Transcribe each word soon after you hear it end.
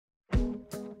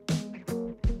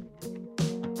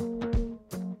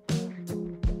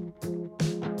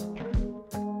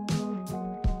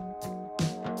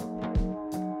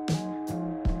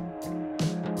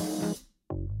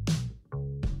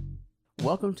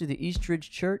welcome to the Eastridge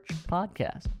Church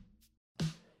podcast.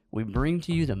 We bring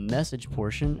to you the message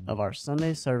portion of our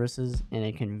Sunday services in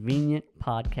a convenient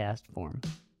podcast form.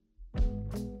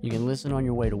 You can listen on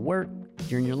your way to work,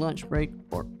 during your lunch break,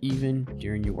 or even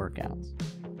during your workouts.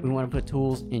 We want to put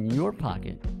tools in your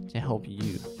pocket to help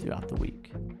you throughout the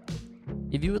week.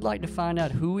 If you would like to find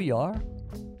out who we are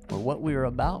or what we are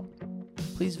about,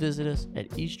 please visit us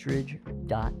at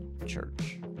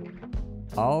eastridge.church.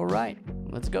 All right,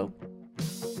 let's go.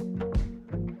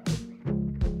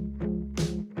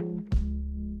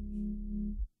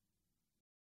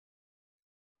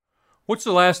 What's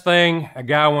the last thing a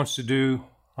guy wants to do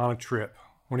on a trip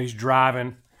when he's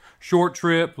driving? Short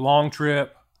trip, long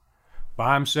trip,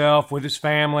 by himself, with his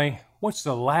family. What's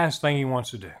the last thing he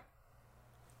wants to do?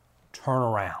 Turn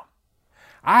around.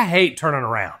 I hate turning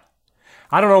around.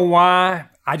 I don't know why.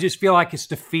 I just feel like it's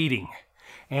defeating.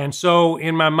 And so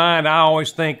in my mind, I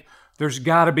always think there's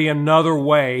got to be another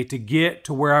way to get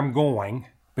to where I'm going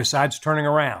besides turning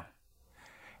around.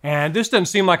 And this doesn't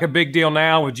seem like a big deal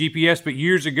now with GPS, but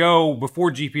years ago, before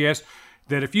GPS,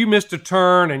 that if you missed a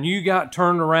turn and you got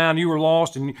turned around, you were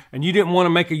lost, and you didn't want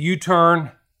to make a U-turn,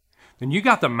 then you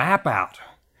got the map out.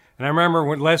 And I remember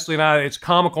when Leslie and I, it's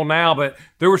comical now, but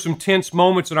there were some tense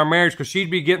moments in our marriage because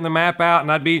she'd be getting the map out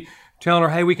and I'd be telling her,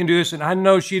 hey, we can do this. And I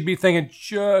know she'd be thinking,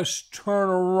 just turn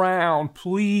around,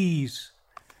 please.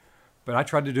 But I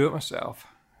tried to do it myself.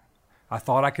 I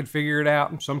thought I could figure it out,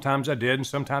 and sometimes I did, and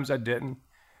sometimes I didn't.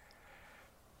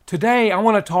 Today, I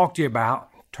want to talk to you about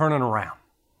turning around.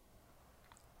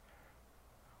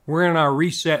 We're in our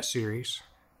Reset series,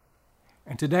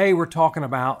 and today we're talking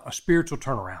about a spiritual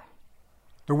turnaround.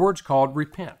 The word's called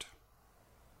repent.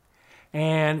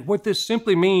 And what this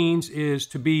simply means is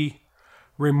to be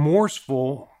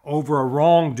remorseful over a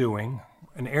wrongdoing,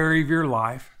 an area of your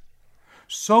life,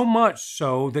 so much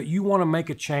so that you want to make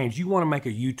a change, you want to make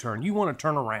a U-turn, you want to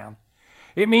turn around.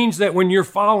 It means that when you're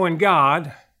following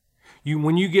God,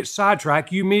 when you get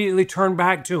sidetracked, you immediately turn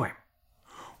back to Him.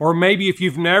 Or maybe if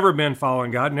you've never been following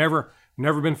God, never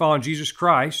been following Jesus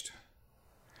Christ,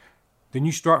 then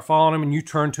you start following Him and you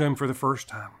turn to Him for the first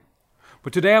time.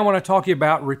 But today I want to talk to you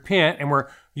about repent, and we're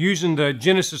using the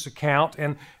Genesis account.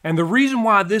 And the reason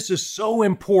why this is so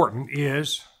important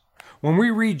is when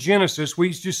we read Genesis, we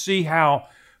just see how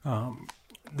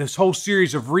this whole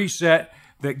series of Reset,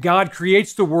 that God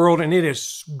creates the world and it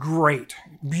is great,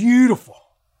 beautiful.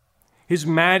 His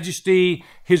majesty,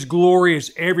 His glory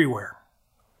is everywhere.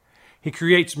 He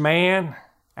creates man,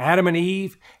 Adam and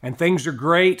Eve, and things are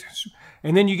great.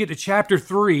 And then you get to chapter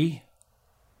 3,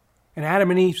 and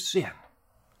Adam and Eve sin.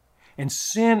 And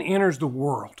sin enters the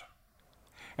world.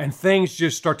 And things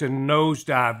just start to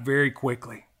nosedive very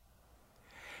quickly.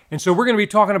 And so we're going to be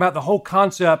talking about the whole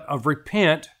concept of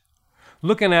repent,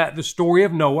 looking at the story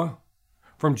of Noah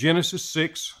from Genesis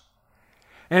 6.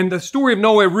 And the story of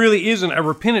Noah really isn't a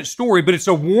repentant story, but it's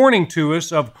a warning to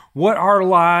us of what our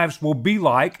lives will be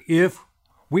like if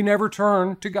we never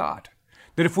turn to God.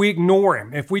 That if we ignore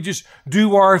Him, if we just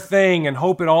do our thing and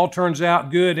hope it all turns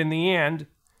out good in the end,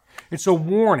 it's a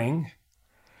warning.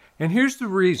 And here's the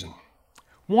reason.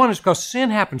 One is because sin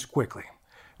happens quickly.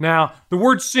 Now, the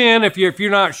word sin, if you're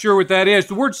not sure what that is,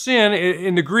 the word sin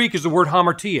in the Greek is the word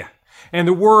hamartia. And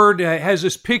the word has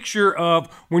this picture of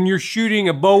when you're shooting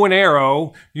a bow and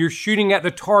arrow, you're shooting at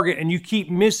the target and you keep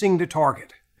missing the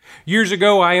target. Years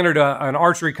ago, I entered an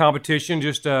archery competition,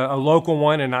 just a local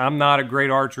one, and I'm not a great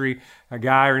archery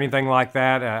guy or anything like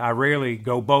that. I rarely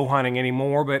go bow hunting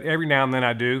anymore, but every now and then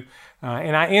I do.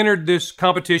 And I entered this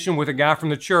competition with a guy from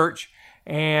the church,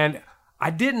 and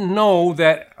I didn't know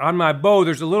that on my bow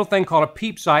there's a little thing called a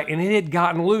peep sight, and it had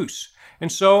gotten loose.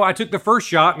 And so I took the first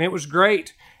shot, and it was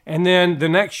great. And then the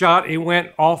next shot, it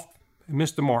went off and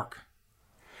missed the mark.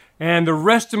 And the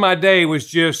rest of my day was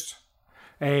just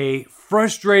a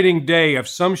frustrating day of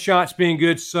some shots being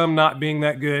good, some not being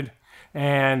that good.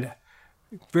 And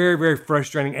very, very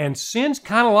frustrating. And sin's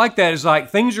kind of like that. It's like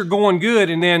things are going good,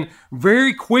 and then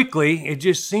very quickly, it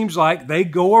just seems like they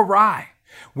go awry.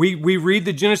 We read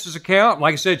the Genesis account.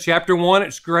 Like I said, chapter 1,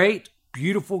 it's great.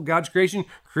 Beautiful. God's creation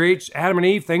creates Adam and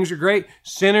Eve. Things are great.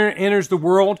 Sin enters the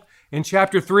world in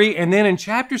chapter 3. And then in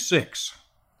chapter 6,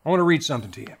 I want to read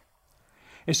something to you.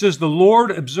 It says, the Lord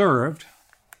observed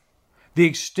the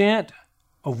extent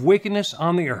of wickedness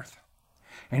on the earth,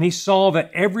 and He saw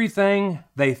that everything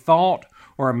they thought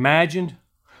or imagined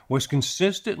was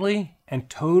consistently and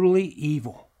totally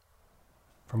evil.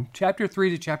 From chapter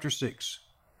 3 to chapter 6.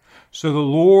 So the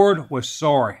Lord was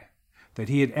sorry that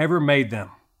He had ever made them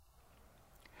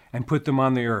and put them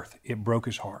on the earth. It broke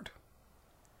His heart.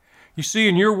 You see,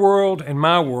 in your world and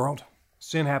my world,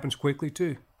 sin happens quickly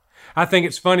too. I think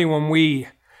it's funny when we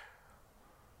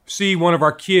see one of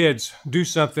our kids do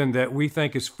something that we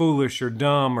think is foolish or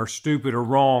dumb or stupid or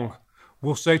wrong.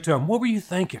 We'll say to them, "What were you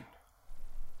thinking?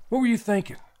 What were you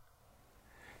thinking?"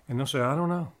 And they'll say, "I don't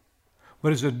know."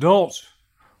 But as adults,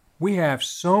 we have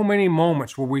so many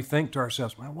moments where we think to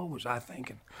ourselves, "Man, what was I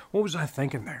thinking? What was I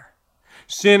thinking there?"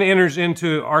 Sin enters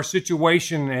into our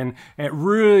situation and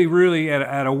really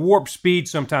at a warp speed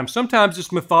sometimes. Sometimes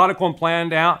it's methodical and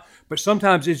planned out, but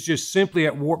sometimes it's just simply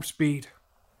at warp speed.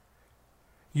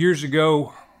 Years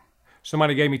ago,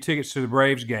 somebody gave me tickets to the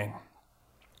Braves game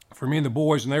for me and the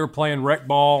boys, and they were playing rec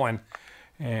ball,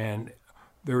 and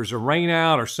there was a rain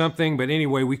out or something, but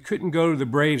anyway, we couldn't go to the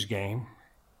Braves game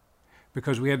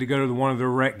because we had to go to one of the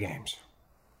rec games.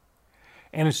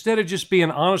 And instead of just being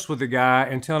honest with the guy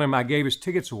and telling him I gave his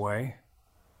tickets away,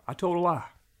 I told a lie.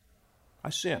 I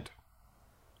sinned.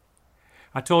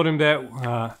 I told him that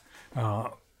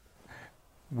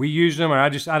we used them, or I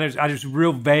just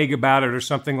real vague about it or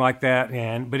something like that.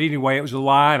 But anyway, it was a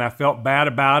lie, and I felt bad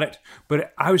about it.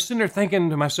 But I was sitting there thinking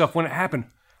to myself when it happened,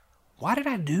 why did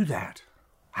I do that?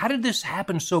 How did this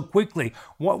happen so quickly?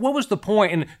 What was the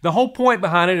point? And the whole point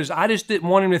behind it is I just didn't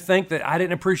want him to think that I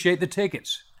didn't appreciate the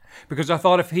tickets. Because I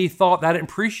thought if he thought that I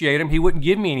didn't appreciate him, he wouldn't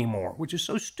give me any more, which is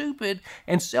so stupid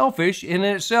and selfish in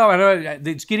itself. I know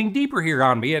it's getting deeper here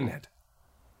on me, isn't it?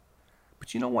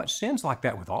 But you know what? Sin's like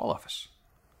that with all of us.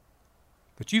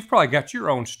 But you've probably got your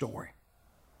own story.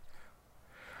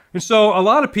 And so a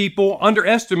lot of people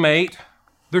underestimate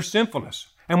their sinfulness,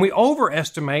 and we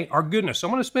overestimate our goodness. So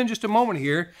I'm going to spend just a moment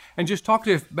here and just talk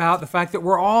to you about the fact that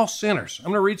we're all sinners. I'm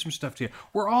going to read some stuff to you.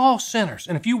 We're all sinners.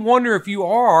 And if you wonder if you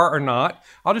are or not,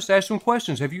 I'll just ask some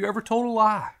questions. Have you ever told a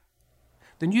lie?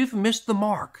 Then you've missed the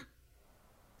mark.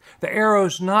 The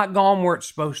arrow's not gone where it's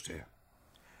supposed to.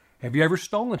 Have you ever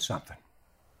stolen something?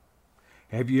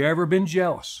 Have you ever been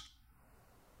jealous?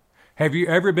 Have you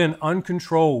ever been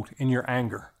uncontrolled in your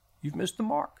anger? You've missed the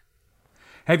mark.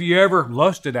 Have you ever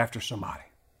lusted after somebody?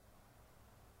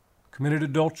 Committed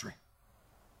adultery?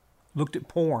 Looked at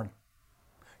porn?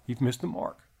 You've missed the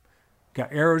mark.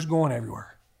 Got arrows going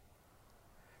everywhere.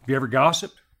 Have you ever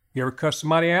gossiped? You ever cussed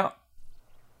somebody out?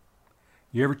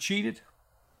 You ever cheated?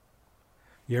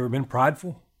 You ever been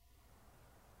prideful?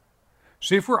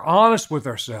 See, if we're honest with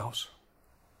ourselves,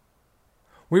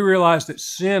 we realize that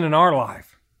sin in our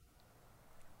life,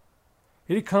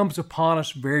 it comes upon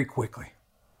us very quickly.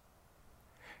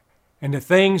 And the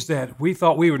things that we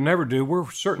thought we would never do,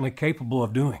 we're certainly capable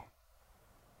of doing.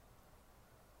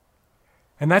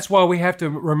 And that's why we have to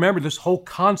remember this whole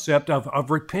concept of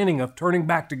repenting, of turning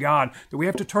back to God, that we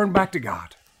have to turn back to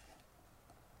God.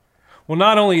 Well,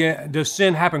 not only does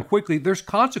sin happen quickly, there's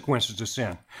consequences to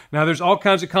sin. Now, there's all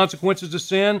kinds of consequences to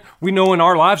sin. We know in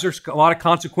our lives there's a lot of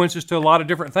consequences to a lot of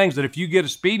different things, that if you get a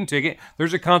speeding ticket,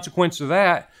 there's a consequence to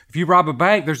that. If you rob a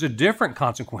bank, there's a different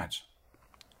consequence.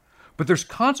 But there's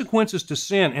consequences to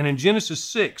sin. And in Genesis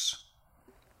 6,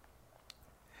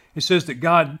 it says that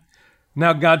God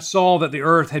saw that the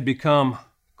earth had become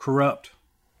corrupt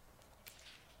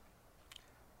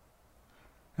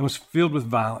and was filled with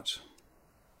violence.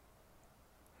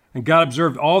 And God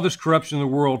observed all this corruption in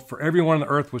the world, for everyone on the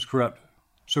earth was corrupt.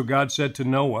 So God said to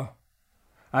Noah,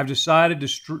 I've decided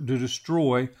to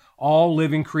destroy all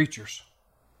living creatures,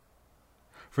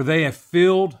 for they have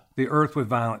filled the earth with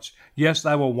violence. Yes,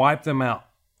 I will wipe them out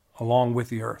along with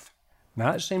the earth.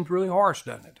 Now, that seems really harsh,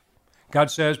 doesn't it? God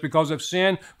says, because of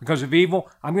sin, because of evil,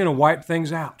 I'm going to wipe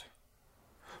things out.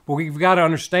 But we've got to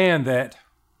understand that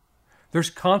there's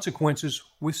consequences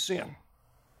with sin.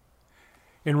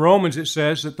 In Romans, it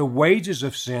says that the wages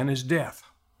of sin is death.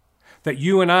 That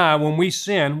you and I, when we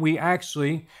sin, we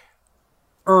actually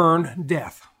earn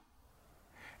death.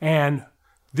 And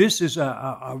this is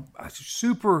a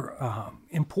super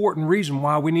important reason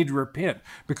why we need to repent.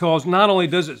 Because not only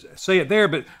does it say it there,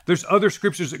 but there's other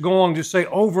scriptures that go along to say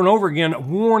over and over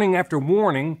again, warning after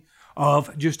warning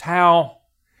of just how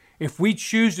if we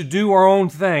choose to do our own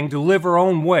thing, to live our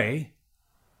own way,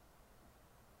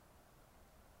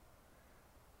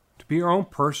 to be our own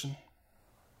person,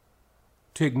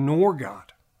 to ignore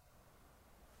God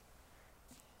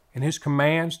and His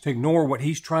commands, to ignore what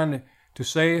He's trying to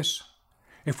say us,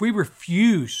 if we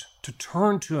refuse to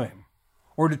turn to Him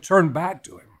or to turn back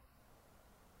to Him,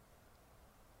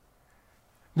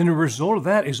 then the result of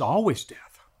that is always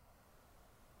death.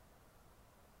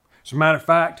 As a matter of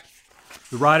fact,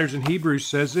 the writers in Hebrews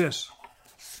says this.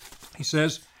 He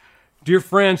says, dear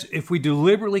friends, if we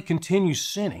deliberately continue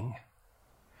sinning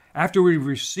after we've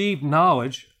received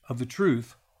knowledge of the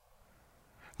truth,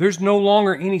 there's no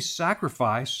longer any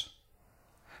sacrifice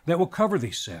that will cover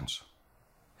these sins.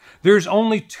 There's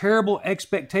only terrible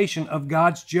expectation of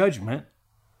God's judgment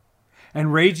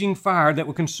and raging fire that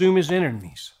will consume his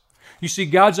enemies. You see,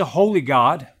 God's a holy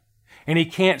God, and he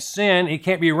can't sin, he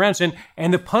can't be around sin,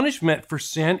 and the punishment for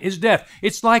sin is death.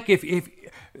 It's like if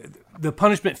the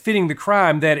punishment fitting the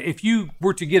crime, that if you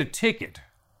were to get a ticket,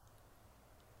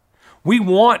 we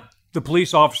want the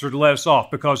police officer to let us off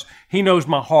because he knows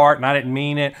my heart and I didn't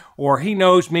mean it, or he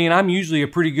knows me and I'm usually a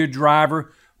pretty good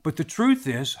driver. But the truth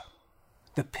is,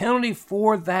 the penalty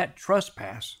for that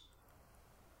trespass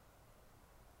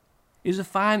is a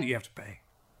fine that you have to pay.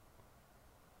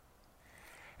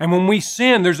 And when we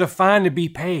sin, there's a fine to be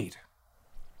paid.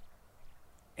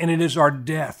 And it is our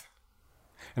death.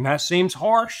 And that seems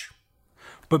harsh,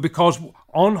 but because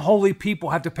unholy people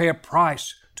have to pay a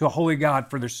price to a holy God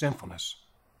for their sinfulness.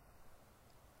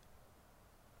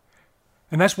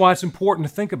 And that's why it's important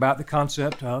to think about the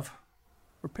concept of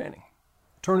repenting,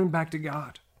 turning back to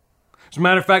God. As a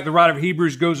matter of fact, the writer of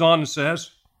Hebrews goes on and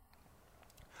says,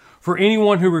 "For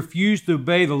anyone who refused to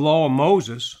obey the law of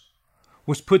Moses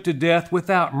was put to death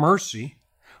without mercy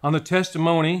on the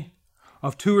testimony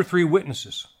of 2 or 3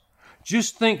 witnesses."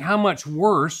 Just think how much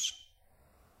worse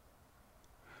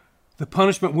the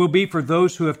punishment will be for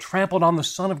those who have trampled on the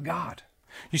Son of God.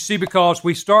 You see, because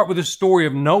we start with the story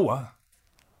of Noah,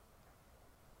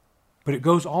 but it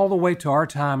goes all the way to our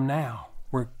time now,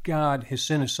 where God has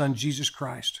sent his Son, Jesus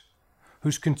Christ,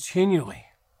 who's continually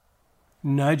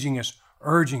nudging us,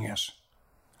 urging us,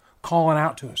 calling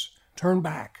out to us, turn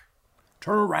back,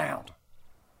 turn around.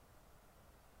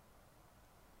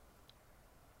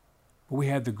 But we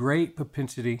had the great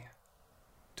propensity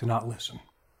to not listen.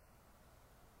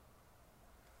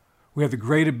 We have the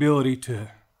great ability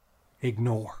to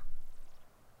ignore.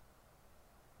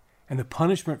 And the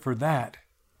punishment for that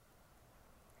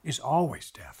is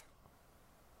always death.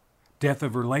 Death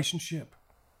of relationship,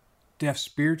 death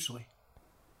spiritually.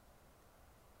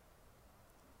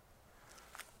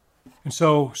 And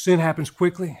so sin happens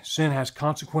quickly. Sin has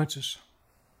consequences.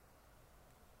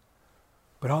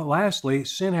 But lastly,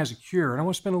 sin has a cure. And I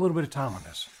want to spend a little bit of time on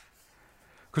this,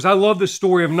 because I love the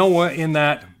story of Noah in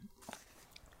that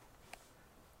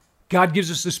God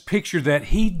gives us this picture that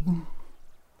he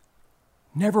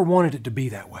never wanted it to be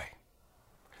that way.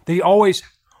 That he always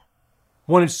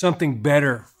wanted something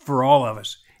better for all of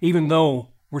us, even though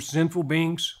we're sinful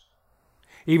beings,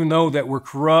 even though that we're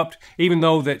corrupt, even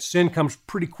though that sin comes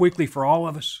pretty quickly for all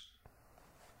of us.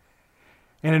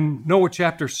 And in Noah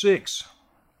chapter 6,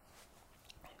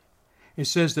 it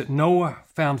says that Noah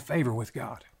found favor with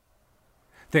God.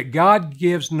 That God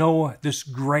gives Noah this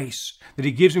grace, that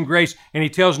he gives him grace, and he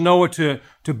tells Noah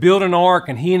to build an ark,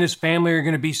 and he and his family are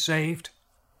going to be saved.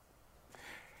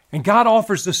 And God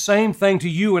offers the same thing to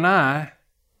you and I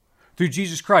through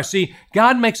Jesus Christ. See,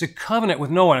 God makes a covenant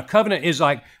with Noah. And a covenant is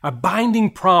like a binding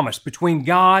promise between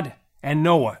God and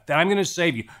Noah that I'm going to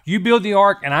save you. You build the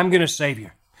ark, and I'm going to save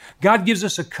you. God gives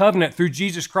us a covenant through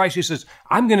Jesus Christ. He says,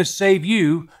 I'm going to save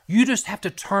you. You just have to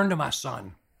turn to my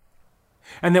Son.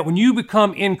 And that when you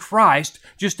become in Christ,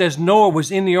 just as Noah was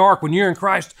in the ark, when you're in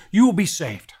Christ, you will be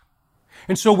saved.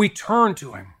 And so we turn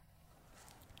to him.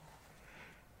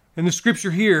 In the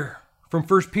scripture here from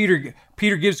 1 Peter,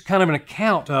 Peter gives kind of an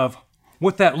account of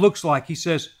what that looks like. He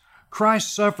says,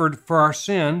 Christ suffered for our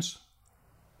sins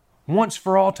once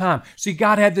for all time. See,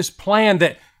 God had this plan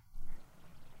that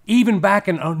even back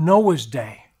in Noah's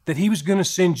day, that he was going to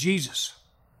send Jesus.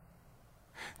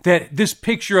 That this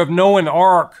picture of Noah and the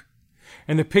ark,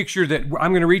 and the picture that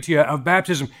I'm going to read to you of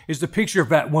baptism, is the picture of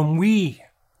that when we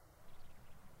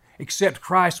accept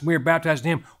Christ and we are baptized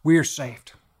in him, we are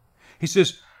saved. He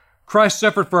says, Christ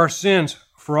suffered for our sins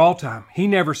for all time. He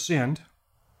never sinned,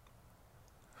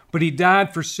 but he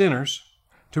died for sinners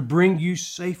to bring you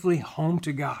safely home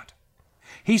to God.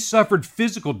 He suffered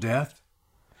physical death,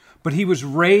 but he was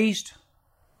raised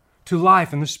to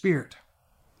life in the Spirit.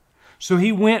 So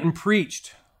he went and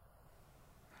preached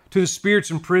to the spirits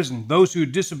in prison, those who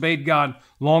had disobeyed God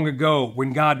long ago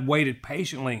when God waited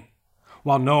patiently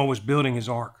while Noah was building his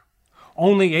ark.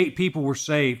 Only 8 people were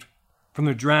saved from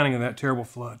the drowning of that terrible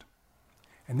flood.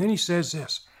 And then he says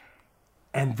this,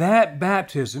 and that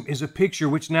baptism is a picture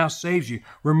which now saves you,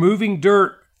 removing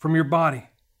dirt from your body.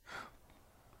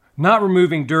 Not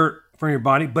removing dirt from your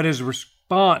body, but as a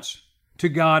response to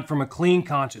God from a clean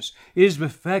conscience. It is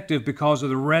effective because of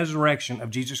the resurrection of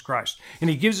Jesus Christ. And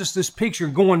he gives us this picture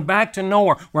going back to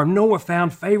Noah, where Noah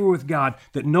found favor with God,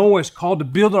 that Noah is called to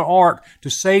build an ark to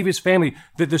save his family,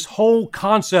 that this whole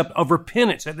concept of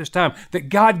repentance at this time, that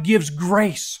God gives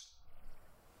grace.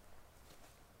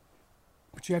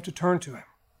 But you have to turn to him.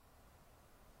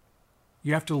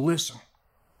 You have to listen.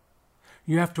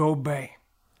 You have to obey.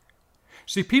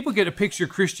 See, people get a picture of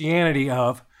Christianity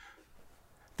of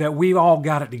that we've all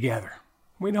got it together.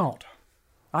 We don't.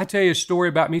 I tell you a story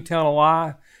about me telling a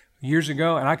lie years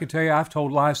ago, and I can tell you I've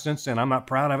told lies since then. I'm not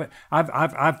proud of it.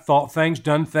 I've thought things,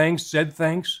 done things, said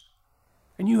things,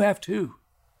 and you have too.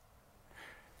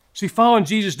 See, following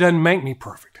Jesus doesn't make me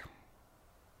perfect,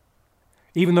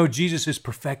 even though Jesus is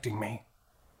perfecting me.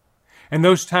 And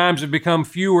those times have become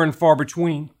fewer and far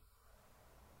between.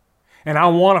 And I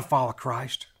want to follow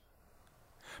Christ.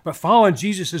 But following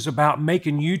Jesus is about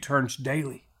making U-turns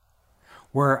daily,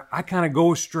 where I kind of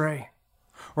go astray,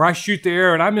 or I shoot the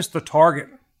arrow and I miss the target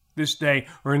this day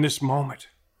or in this moment.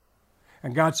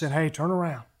 And God said, hey, turn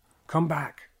around, come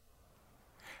back.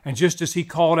 And just as he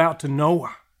called out to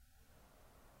Noah,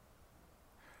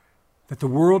 that the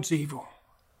world's evil,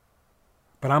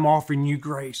 but I'm offering you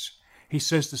grace. He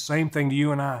says the same thing to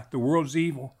you and I. The world's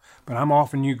evil, but I'm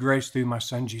offering you grace through my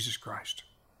Son, Jesus Christ.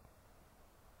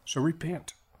 So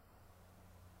repent.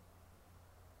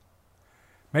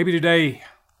 Maybe today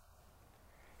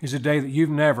is a day that you've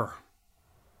never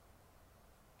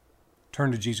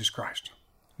turned to Jesus Christ.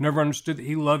 Never understood that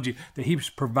he loved you, that he's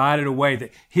provided a way,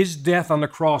 that his death on the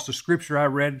cross, the scripture I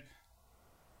read,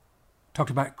 talked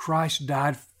about Christ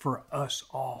died for us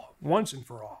all, once and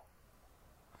for all.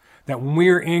 That when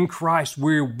we're in Christ,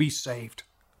 we'll be saved.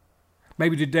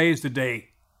 Maybe today is the day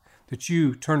that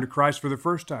you turn to Christ for the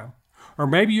first time. Or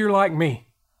maybe you're like me,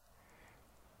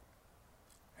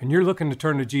 and you're looking to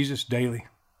turn to Jesus daily.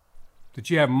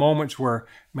 That you have moments where,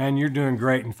 man, you're doing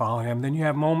great in following him. Then you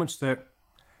have moments that,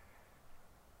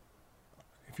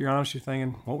 if you're honest, you're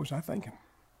thinking, what was I thinking?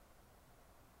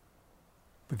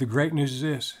 But the great news is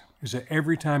this, is that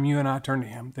every time you and I turn to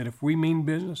him, that if we mean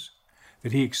business,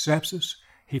 that he accepts us,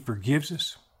 he forgives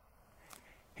us,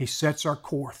 he sets our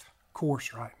course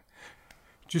right.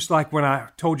 Just like when I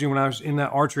told you when I was in that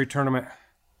archery tournament,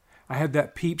 I had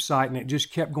that peep sight and it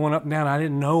just kept going up and down. I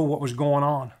didn't know what was going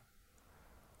on.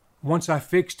 Once I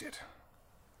fixed it,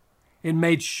 it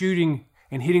made shooting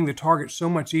and hitting the target so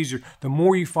much easier. The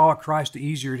more you follow Christ, the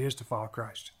easier it is to follow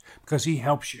Christ because he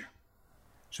helps you.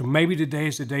 So maybe today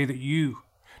is the day that you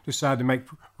decide to make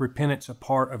repentance a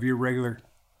part of your regular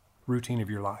routine of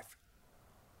your life.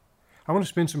 I want to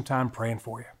spend some time praying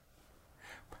for you.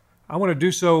 I want to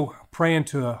do so praying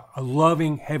to a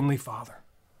loving Heavenly Father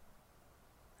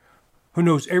who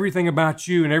knows everything about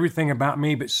you and everything about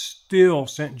me, but still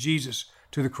sent Jesus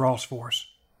to the cross for us.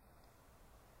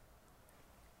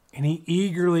 And he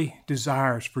eagerly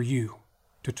desires for you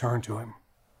to turn to him.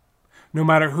 No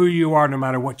matter who you are, no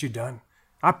matter what you've done,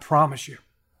 I promise you,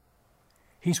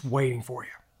 he's waiting for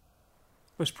you.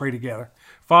 Let's pray together.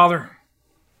 Father,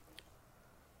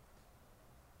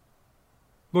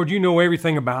 Lord, you know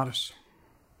everything about us.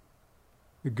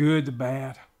 The good, the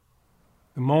bad,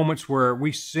 the moments where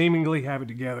we seemingly have it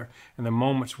together, and the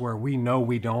moments where we know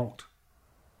we don't.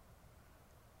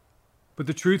 But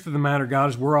the truth of the matter, God,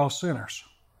 is we're all sinners.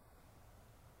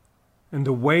 And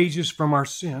the wages from our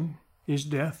sin is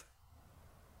death.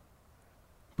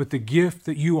 But the gift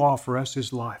that you offer us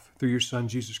is life through your Son,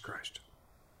 Jesus Christ.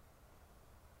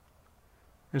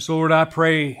 And so, Lord, I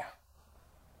pray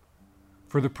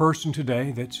for the person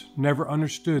today that's never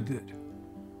understood that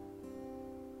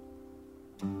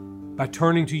by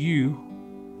turning to you,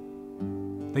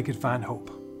 they could find hope.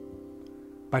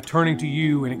 By turning to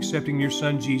you and accepting your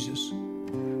Son, Jesus,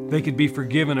 they could be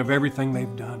forgiven of everything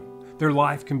they've done. Their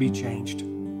life can be changed.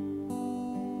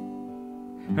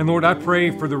 And Lord, I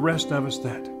pray for the rest of us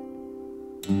that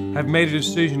have made a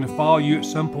decision to follow you at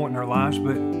some point in our lives,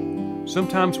 but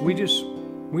sometimes we miss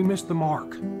the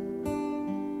mark.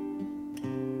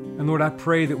 And Lord, I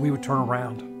pray that we would turn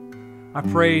around. I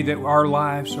pray that our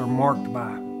lives are marked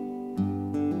by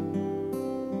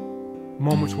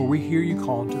moments where we hear you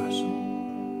calling to us,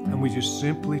 and we just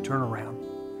simply turn around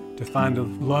to find a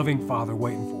loving Father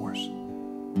waiting for us.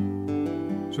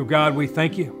 So God, we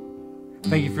thank you.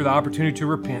 Thank you for the opportunity to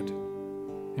repent.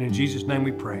 And in Jesus' name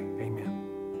we pray. Amen.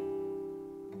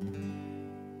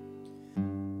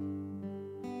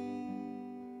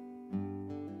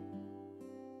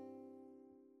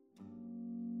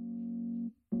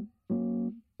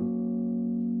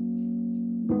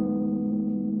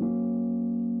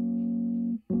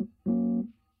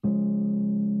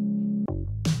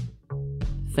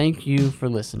 Thank you for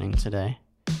listening today.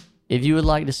 If you would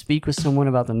like to speak with someone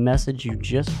about the message you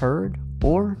just heard,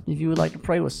 or if you would like to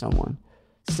pray with someone,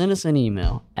 send us an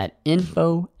email at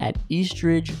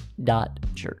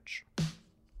info@eastridge.church.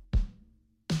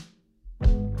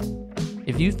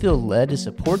 If you feel led to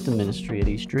support the ministry at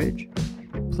Eastridge,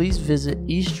 please visit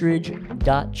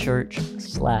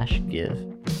eastridge.church/give.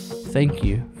 Thank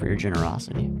you for your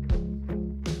generosity.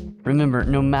 Remember,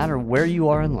 no matter where you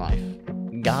are in life,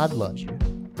 God loves you,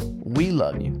 we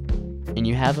love you, and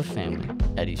you have a family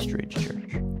at East Ridge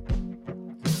Church.